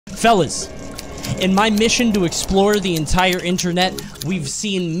Fellas, in my mission to explore the entire internet, we've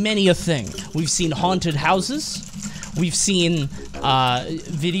seen many a thing. We've seen haunted houses, we've seen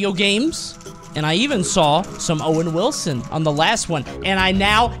video games, and I even saw some Owen Wilson on the last one. And I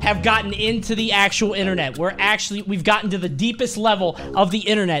now have gotten into the actual internet. We've gotten to the deepest level of the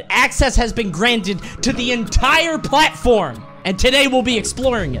internet. Access has been granted to the entire platform, and today we'll be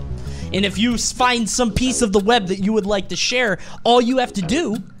exploring it. And if you find some piece of the web that you would like to share, all you have to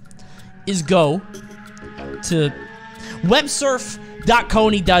do is go to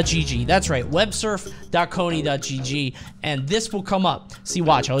websurf.coney.gg. That's right, websurf.coney.gg, and this will come up. See,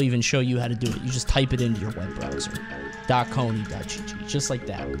 watch, I'll even show you how to do it. You just type it into your web browser. .coney.gg, just like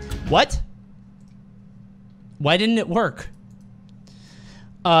that. What? Why didn't it work?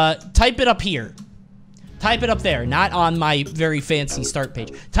 Type it up here. Type it up there, not on my very fancy start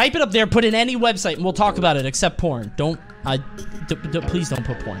page. Type it up there, put in any website, and we'll talk about it, except porn. Please don't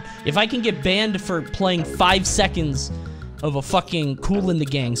put porn. If I can get banned for playing 5 seconds of a fucking Kool in the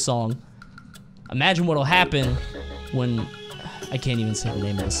Gang song, imagine what'll happen when... I can't even say the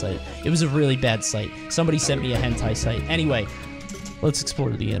name of the site. It was a really bad site. Somebody sent me a hentai site. Anyway, let's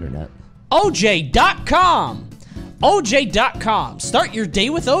explore the internet. OJ.com! OJ.com. Start your day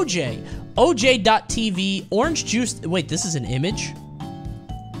with OJ. OJ.TV, orange juice. Wait, this is an image?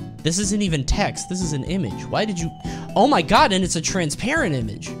 This isn't even text. This is an image. Why did you... Oh my god, and it's a transparent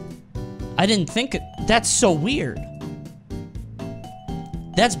image. I didn't think it... That's so weird.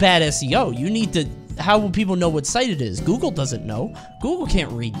 That's bad SEO. You need to... How will people know what site it is? Google doesn't know. Google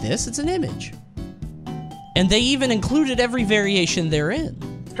can't read this. It's an image. And they even included every variation therein.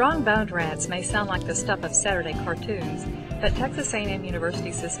 Strong-boned rats may sound like the stuff of Saturday cartoons, but Texas A&M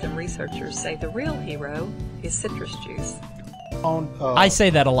University system researchers say the real hero is citrus juice. I say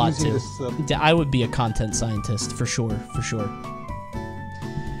that a lot too. I would be a content scientist for sure, for sure.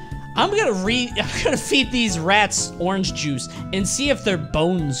 I'm gonna feed these rats orange juice and see if their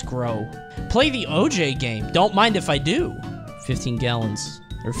bones grow. Play the OJ game. Don't mind if I do. 15 gallons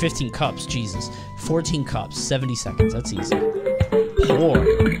or 15 cups. Jesus, 14 cups. 70 seconds. That's easy. Pour.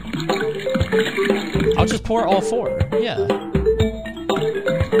 I'll just pour all 4. Yeah.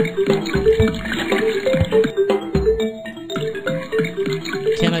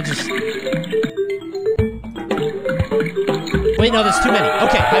 Can I just... Wait, no, that's too many.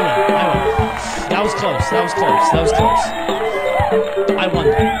 Okay, I win. That was close. That was close. That was close. I won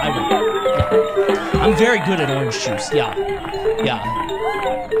that. I won. Yeah. I'm very good at orange juice. Yeah. Yeah.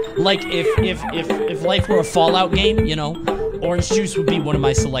 Like, if life were a Fallout game, you know, orange juice would be one of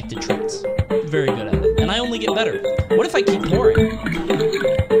my selected traits. Very good at it. And I only get better. What if I keep pouring?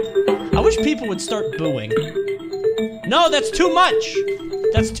 I wish people would start booing. No, that's too much!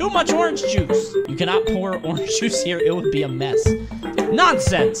 That's too much orange juice! You cannot pour orange juice here, it would be a mess.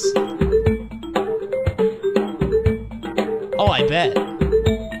 Nonsense! Oh, I bet.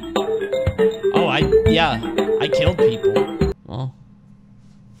 Oh, yeah, I killed people. Well.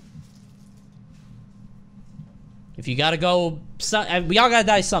 If you gotta go, we all gotta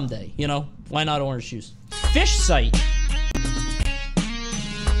die someday, you know? Why not orange juice? Fish site!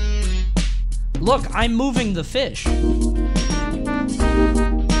 Look, I'm moving the fish.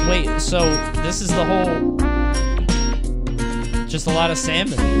 Wait, so this is the whole... Just a lot of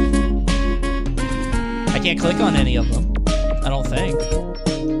salmon. I can't click on any of them. I don't think.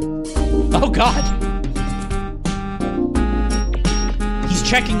 Oh god! He's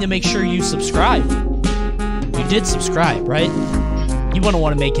checking to make sure you subscribe. You did subscribe, right? You wouldn't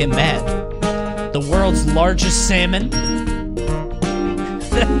want to make him mad. The world's largest salmon.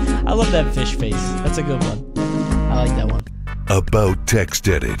 I love that fish face. That's a good one. I like that one. About text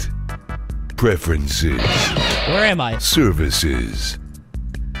edit. Preferences. Where am I? Services.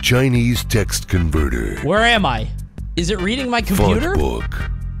 Chinese text converter. Where am I? Is it reading my computer? Font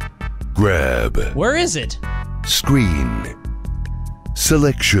book. Grab. Where is it? Screen.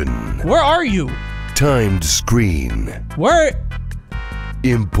 Selection. Where are you? Timed screen. Where?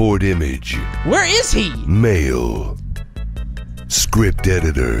 Import image. Where is he? Mail. Script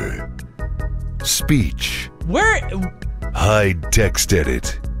editor. Speech. Where? Hide text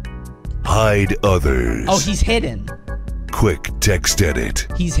edit. Hide others. Oh, he's hidden. Quick text edit.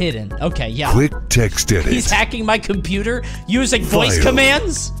 He's hidden. Okay, yeah. Quick text edit. He's hacking my computer using voice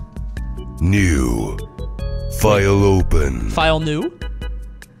commands? New. File open. File new?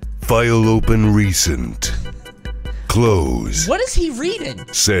 File open recent. Close. What is he reading?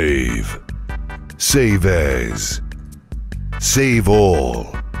 Save. Save as. Save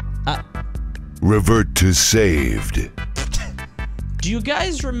all. Revert to saved. Do you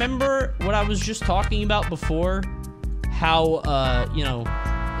guys remember what I was just talking about before? How, you know,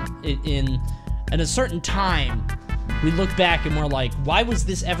 in a certain time, we look back and we're like, why was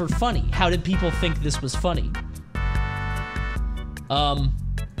this ever funny? How did people think this was funny?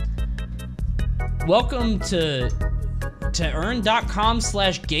 Welcome to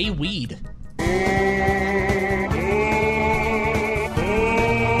earn.com/gayweed.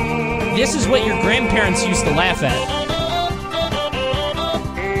 This is what your grandparents used to laugh at.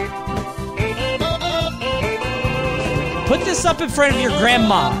 Put this up in front of your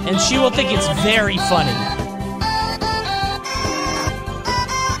grandma, and she will think it's very funny.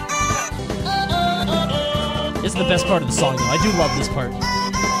 This is the best part of the song, though. I do love this part.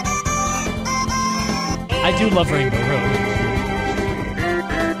 I do love Rainbow Road.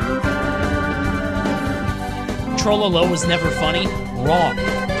 Trollolo was never funny. Wrong.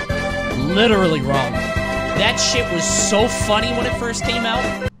 Literally wrong. That shit was so funny when it first came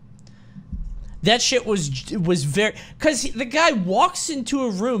out. That shit was very... Because the guy walks into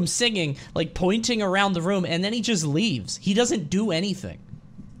a room singing, like pointing around the room, and then he just leaves. He doesn't do anything.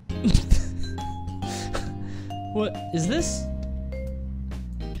 What is this?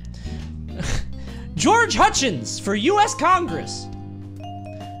 George Hutchins for U.S. Congress.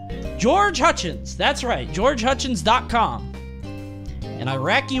 George Hutchins. That's right. GeorgeHutchins.com. An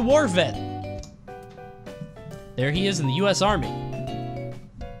Iraqi war vet. There he is in the U.S. Army.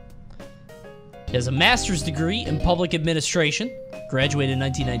 He has a master's degree in public administration, graduated in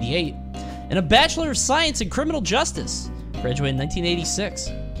 1998, and a Bachelor of Science in criminal justice, graduated in 1986.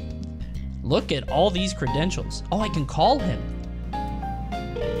 Look at all these credentials. Oh, I can call him.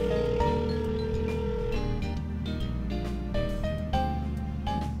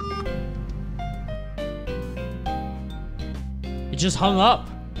 It just hung up.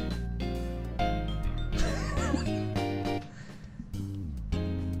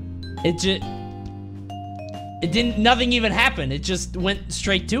 Nothing even happened. It just went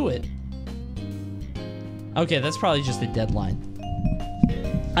straight to it. Okay, that's probably just a deadline.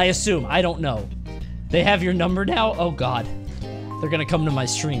 I assume. I don't know. They have your number now? Oh God. They're gonna come to my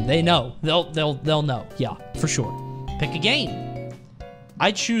stream. They know. They'll know. Yeah, for sure. Pick a game.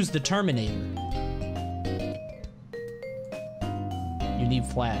 I choose the Terminator. You need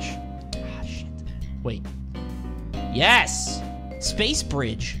flash. Ah, shit. Wait. Yes! Space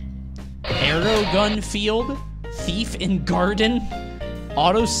Bridge. Aero Gun Field. Thief in Garden.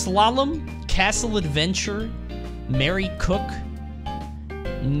 Auto Slalom. Castle Adventure. Mary Cook.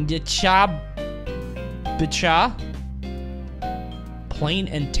 Bicha. Plane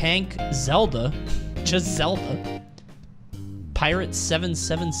and Tank Zelda. Just Zelda. Pirate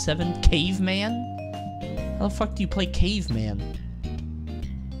 777 Caveman? How the fuck do you play Caveman?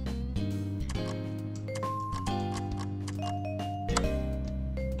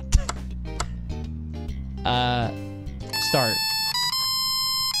 Start.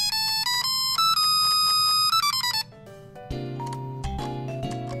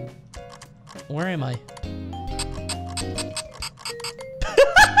 Where am I?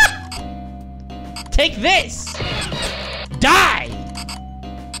 Take this! Die!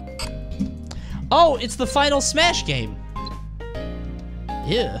 Oh, it's the final Smash game.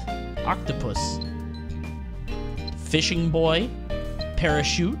 Yeah. Octopus. Fishing Boy.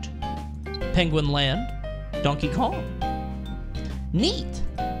 Parachute. Penguin Land. Donkey Kong. Neat.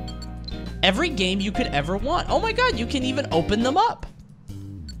 Every game you could ever want. Oh my God, you can even open them up.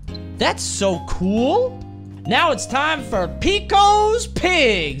 That's so cool. Now it's time for Pico's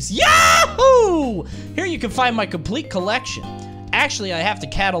Pigs. Yahoo! Here you can find my complete collection. Actually, I have to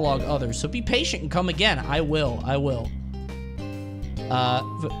catalog others, so be patient and come again. I will.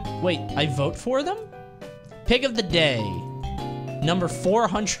 Wait, I vote for them? Pig of the Day. Number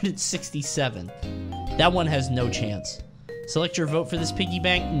 467. That one has no chance. Select your vote for this piggy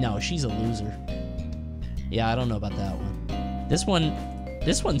bank. No, she's a loser. Yeah, I don't know about that one. This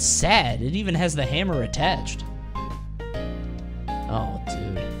one's sad. It even has the hammer attached. Oh,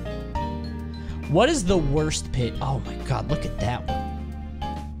 dude. What is the worst pig? Oh my God, look at that one.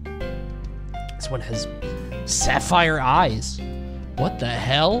 This one has sapphire eyes. What the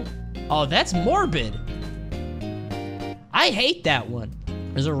hell? Oh, that's morbid. I hate that one.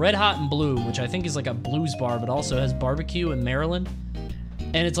 There's a Red Hot and Blue, which I think is like a blues bar, but also has barbecue in Maryland.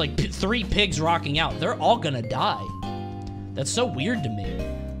 And it's like 3 pigs rocking out. They're all gonna die. That's so weird to me.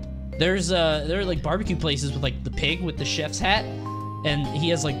 There are like barbecue places with like the pig with the chef's hat, and he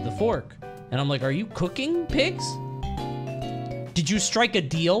has like the fork. And I'm like, are you cooking pigs? Did you strike a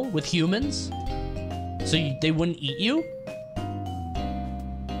deal with humans so they wouldn't eat you?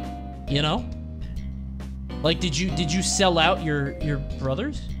 You know? Like, did you sell out your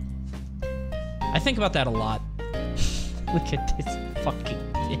brothers? I think about that a lot. Look at this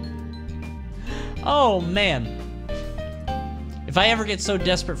fucking thing. Oh, man. If I ever get so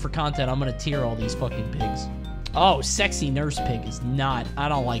desperate for content, I'm gonna tier all these fucking pigs. Oh, sexy nurse pig is not. I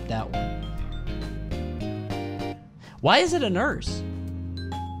don't like that one. Why is it a nurse?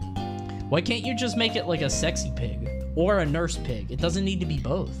 Why can't you just make it like a sexy pig or a nurse pig? It doesn't need to be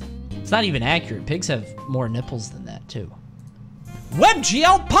both. It's not even accurate. Pigs have more nipples than that, too.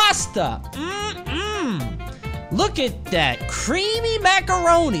 WebGL pasta! Look at that creamy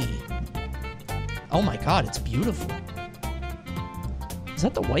macaroni. Oh my god, it's beautiful. Is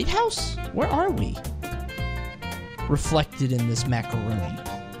that the White House? Where are we? Reflected in this macaroni.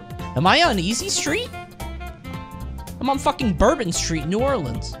 Am I on Easy Street? I'm on fucking Bourbon Street, New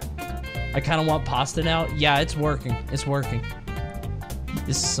Orleans. I kind of want pasta now. Yeah, it's working. It's working.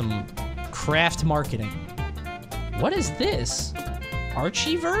 This is some craft marketing. What is this?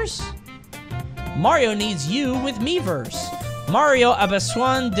 Archieverse? Mario needs you with Miiverse. Mario a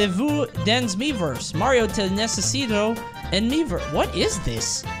besoin de vous dans Miiverse. Mario te necesito en Miiverse. What is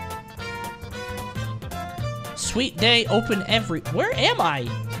this? Sweet day, open every... Where am I?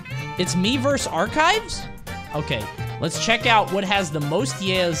 It's Miiverse Archives? Okay, let's check out what has the most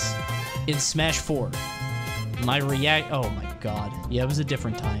yeahs in Smash 4. My react... Oh my god. Yeah, it was a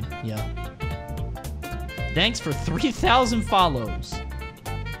different time. Yeah. Thanks for 3,000 follows.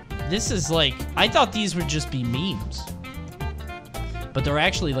 This is like... I thought these would just be memes. But they're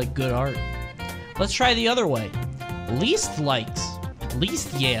actually like good art. Let's try the other way. Least likes.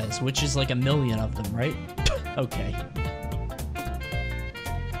 Least yeahs, which is like 1 million of them, right? Okay.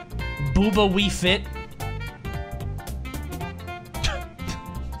 Booba We Fit.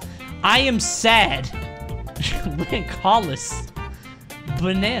 I am sad. Link Hollis.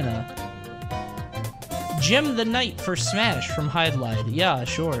 Banana. Jim the Knight for Smash from Hydelight. Yeah,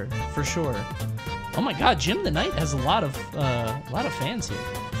 sure. For sure. Oh my god, Jim the Knight has a lot of fans here.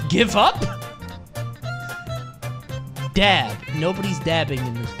 Give up? Dab. Nobody's dabbing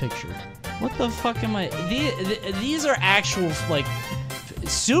in this picture. What the fuck am I... These are actual, like...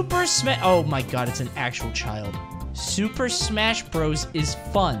 Super Smash... Oh my god, it's an actual child. Super Smash Bros. Is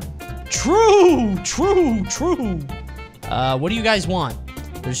fun. True! True! True! What do you guys want?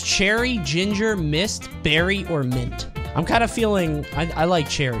 There's cherry, ginger, mist, berry, or mint. I'm kind of feeling... I like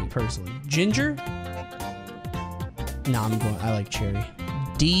cherry, personally. Ginger? No, I like cherry.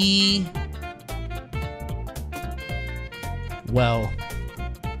 D... Well...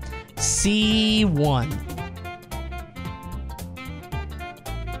 C1.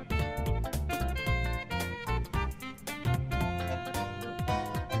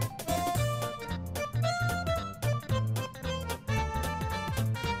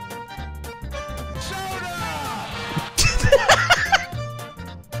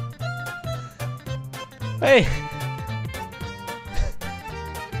 Hey.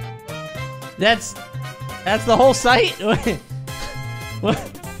 That's the whole site? What?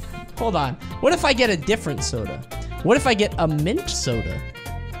 Hold on. What if I get a different soda? What if I get a mint soda?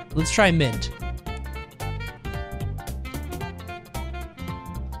 Let's try mint.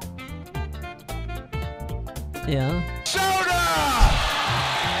 Yeah. Soda!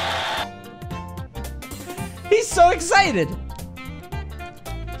 He's so excited.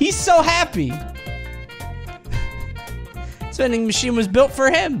 He's so happy. This vending machine was built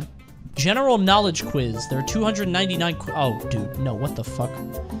for him. General knowledge quiz. There are 299 oh, dude. No, what the fuck?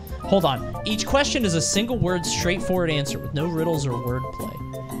 Hold on. Each question is a single word, straightforward answer with no riddles or wordplay.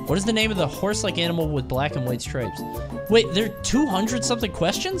 What is the name of the horse-like animal with black and white stripes? Wait, there are 200-something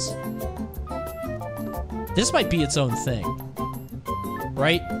questions? This might be its own thing.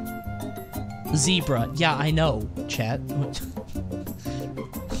 Right? Zebra. Yeah, I know, chat.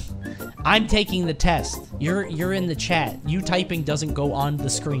 I'm taking the test. You're in the chat. You typing doesn't go on the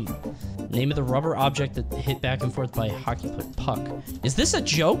screen. Name of the rubber object that hit back and forth by a hockey puck. Is this a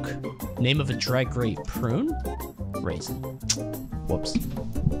joke? Name of a dry grape. Prune? Raisin. Whoops.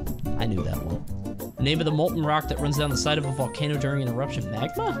 I knew that one. Name of the molten rock that runs down the side of a volcano during an eruption.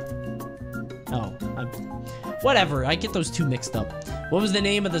 Magma? Oh, whatever. I get those two mixed up. What was the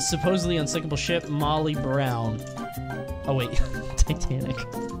name of the supposedly unsinkable ship? Molly Brown. Oh, wait. Titanic.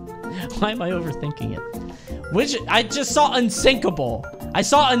 Why am I overthinking it? Which, I just saw unsinkable. I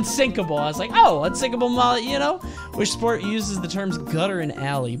saw unsinkable. I was like, oh, unsinkable Molly, you know? Which sport uses the terms gutter and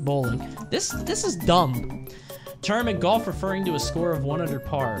alley? Bowling. This is dumb. Term in golf referring to a score of 1 under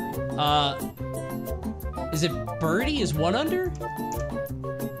par. Is it birdie is 1 under?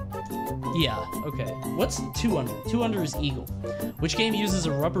 Yeah, okay. What's 2 under? 2 under is eagle. Which game uses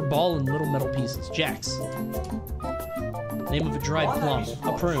a rubber ball and little metal pieces? Jacks. Name of a dried plum.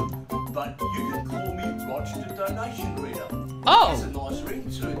 A prune. But you can call me Roger the Donation Reader. Oh! It's a nice ring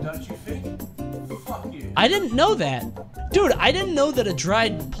to it, don't you think? I didn't know that. Dude, I didn't know that a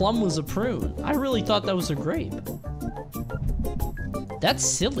dried plum was a prune. I really thought that was a grape. That's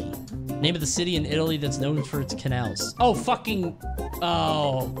silly. Name of the city in Italy that's known for its canals. Oh, fucking...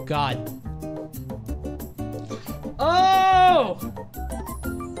 Oh, God. Oh!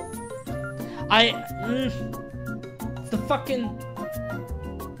 The fucking...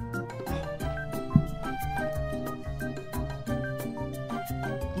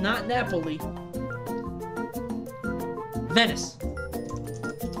 Not Napoli. Venice.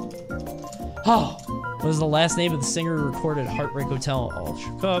 Oh. What is the last name of the singer who recorded Heartbreak Hotel?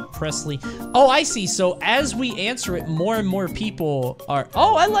 Oh, Presley. Oh, I see. So as we answer it, more and more people are...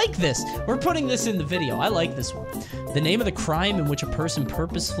 Oh, I like this. We're putting this in the video. I like this one. The name of the crime in which a person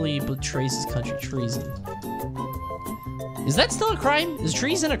purposefully betrays his country. Treason. Is that still a crime? Is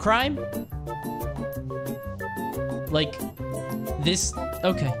treason a crime? Like, this...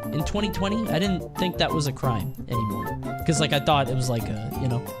 Okay, in 2020, I didn't think that was a crime anymore. Because, like, I thought it was like a, you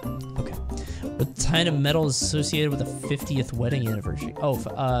know... Okay. What kind of metal is associated with the 50th wedding anniversary? Oh,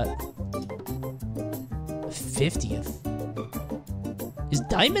 50th? Is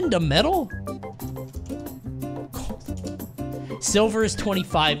diamond a metal? Gold. Silver is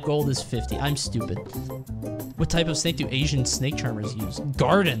 25, gold is 50. I'm stupid. What type of snake do Asian snake charmers use?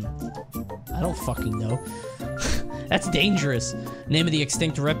 Garden. I don't fucking know. That's dangerous. Name of the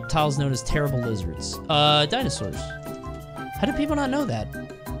extinct reptiles known as terrible lizards. Dinosaurs. How do people not know that?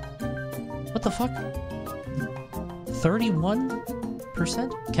 What the fuck?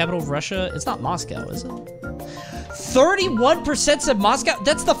 31%? Capital of Russia? It's not Moscow, is it? 31% said Moscow?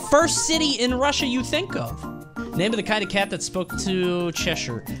 That's the first city in Russia you think of. Name of the kind of cat that spoke to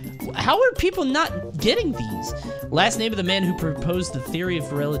Cheshire. How are people not getting these? Last name of the man who proposed the theory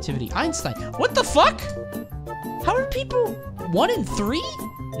of relativity. Einstein. What the fuck? How are people 1 in 3?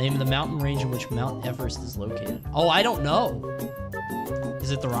 Name of the mountain range in which Mount Everest is located. Oh, I don't know.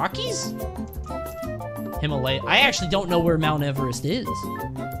 Is it the Rockies? Himalaya. I actually don't know where Mount Everest is.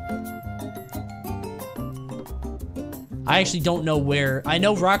 I actually don't know where. I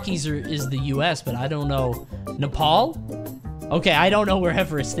know Rockies is the US, but I don't know. Nepal? Okay, I don't know where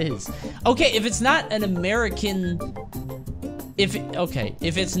Everest is. Okay, if it's not an American... If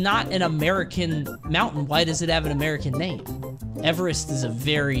it's not an American mountain, why does it have an American name? Everest is a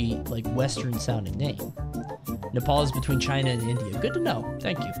very, like, Western sounding name. Nepal is between China and India. Good to know.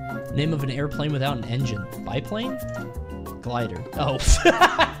 Thank you. Name of an airplane without an engine. Biplane? Glider. Oh.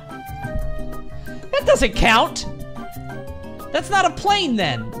 That doesn't count. That's not a plane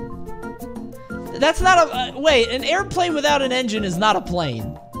then. That's not a, wait, an airplane without an engine is not a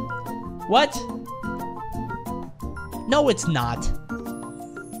plane. What? No, it's not.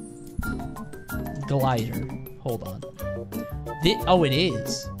 Glider. Hold on. Oh, it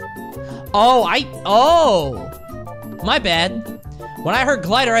is. Oh, my bad. When I heard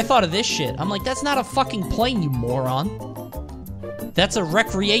glider, I thought of this shit. I'm like, that's not a fucking plane, you moron. That's a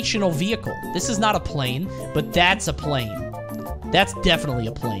recreational vehicle. This is not a plane, but that's a plane. That's definitely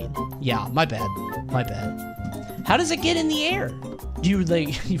a plane. Yeah, my bad. My bad. How does it get in the air? Do you,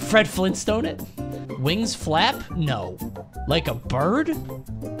 like, Fred Flintstone it? Wings flap? No. Like a bird?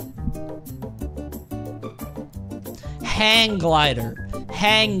 Hang glider.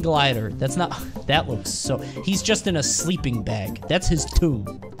 Hang glider. That's not... That looks so... He's just in a sleeping bag. That's his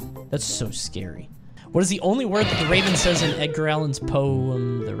tomb. That's so scary. What is the only word that the Raven says in Edgar Allan's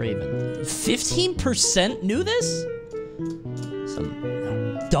poem, The Raven? 15% knew this?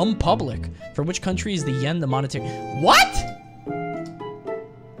 Some dumb public. For which country is the yen the monetary... What?!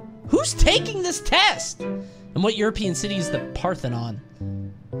 Who's taking this test? And what European city is the Parthenon?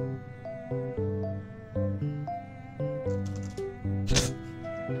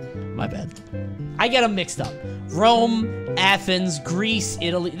 My bad. I get them mixed up. Rome, Athens, Greece,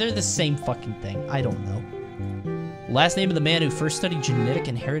 Italy. They're the same fucking thing. I don't know. Last name of the man who first studied genetic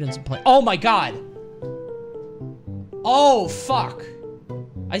inheritance and plant. Oh my god! Oh, fuck.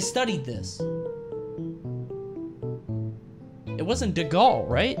 I studied this. It wasn't de Gaulle,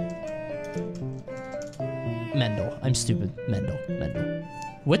 right? Mendel. I'm stupid. Mendel.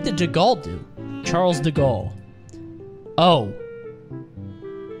 What did de Gaulle do? Charles de Gaulle. Oh.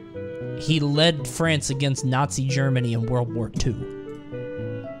 He led France against Nazi Germany in World War II.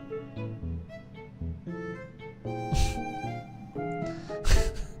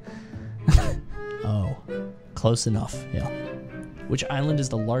 Oh. Close enough, yeah. Which island is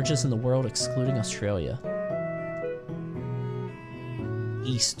the largest in the world excluding Australia?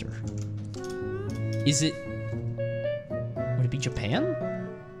 Easter. Is it... Would it be Japan?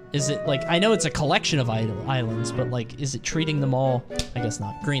 Is it, like, I know it's a collection of islands, but, like, is it treating them all? I guess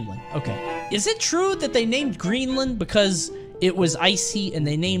not. Greenland. Okay. Is it true that they named Greenland because it was icy, and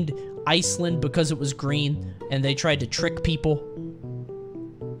they named Iceland because it was green, and they tried to trick people?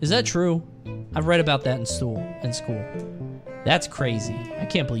 Is that true? I've read about that in school. That's crazy. I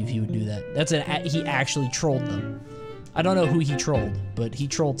can't believe he would do that. He actually trolled them. I don't know who he trolled, but he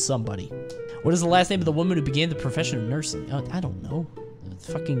trolled somebody. What is the last name of the woman who began the profession of nursing? I don't know.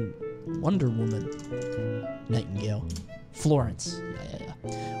 Fucking Wonder Woman. Nightingale. Florence. Yeah.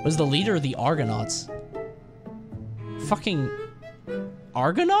 What is the leader of the Argonauts? Fucking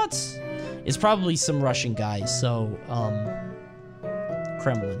Argonauts? It's probably some Russian guy, so,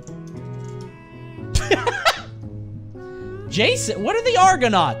 Kremlin. Jason, what are the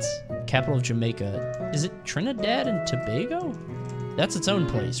Argonauts? Capital of Jamaica. Is it Trinidad and Tobago? That's its own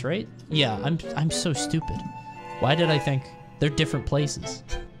place, right? Yeah, I'm so stupid. Why did I think they're different places?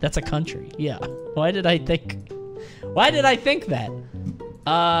 That's a country. Yeah. Why did I think that?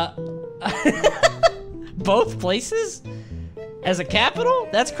 Both places? As a capital?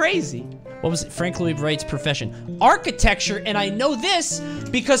 That's crazy. What was it? Frank Lloyd Wright's profession. Architecture, and I know this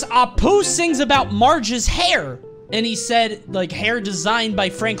because Apu sings about Marge's hair. And he said, like, hair designed by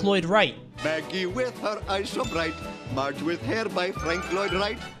Frank Lloyd Wright. Maggie with her eyes so bright, Marge with hair by Frank Lloyd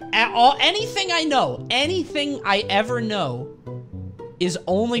Wright. Anything I ever know is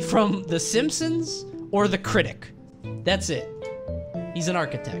only from The Simpsons or The Critic. That's it. He's an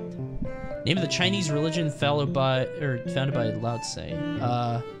architect. Name of the Chinese religion founded by Lao Tse.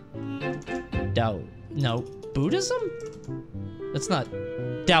 Buddhism? That's not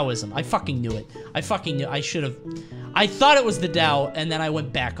Taoism. I fucking knew it. I thought it was the Tao, and then I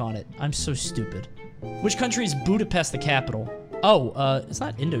went back on it. I'm so stupid. Which country is Budapest the capital? Oh, it's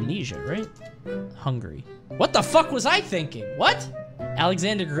not Indonesia, right? Hungary. What the fuck was I thinking? What?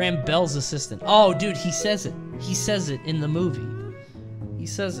 Alexander Graham Bell's assistant. Oh, dude, he says it. He says it in the movie. He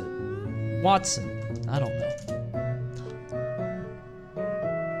says it. Watson. I don't know.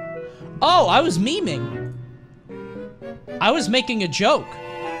 Oh, I was memeing. I was making a joke.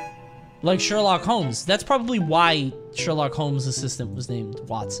 Like Sherlock Holmes. That's probably why Sherlock Holmes' assistant was named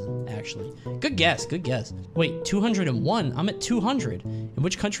Watson, actually. Good guess, good guess. Wait, 201? I'm at 200. In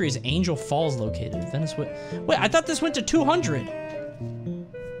which country is Angel Falls located? Venezuela. Wait, I thought this went to 200.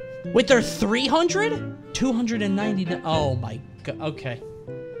 Wait, they're 300? 299. Oh my god. Okay.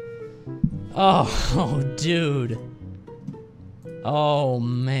 Oh, dude. Oh,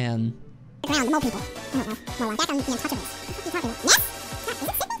 man. Around the mole people. I don't know. Well, back on the untouchables. What are you talking about? Yes? Is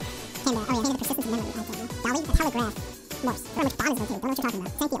it simple? Canberra. Oh, yeah, the persistence of memory. Dolly, the telegraph. Morse. I don't know which dot is located. Don't know what you're talking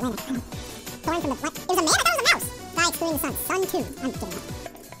about. Sankey Atlanta. Thorn from the what? It was a man? I thought it was a mouse. Guy excluding the sun. Sun, too. I'm giving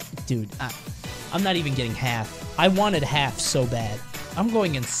up. Dude, I'm not even getting half. I wanted half so bad. I'm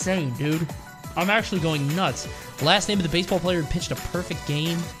going insane, dude. I'm actually going nuts. Last name of the baseball player who pitched a perfect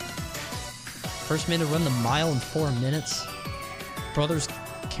game. First man to run the mile in 4 minutes. Brothers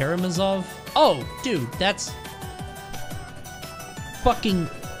Karamazov. Oh, dude, that's fucking.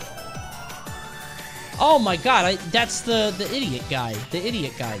 Oh my god, that's the idiot guy. The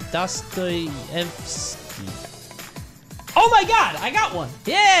idiot guy. Dostoevsky. Oh my god, I got one.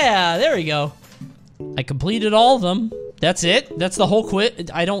 Yeah, there we go. I completed all of them. That's it. That's the whole quiz.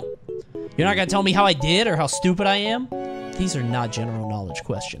 You're not gonna tell me how I did or how stupid I am? These are not general knowledge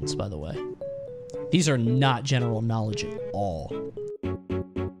questions, by the way. These are not general knowledge at all.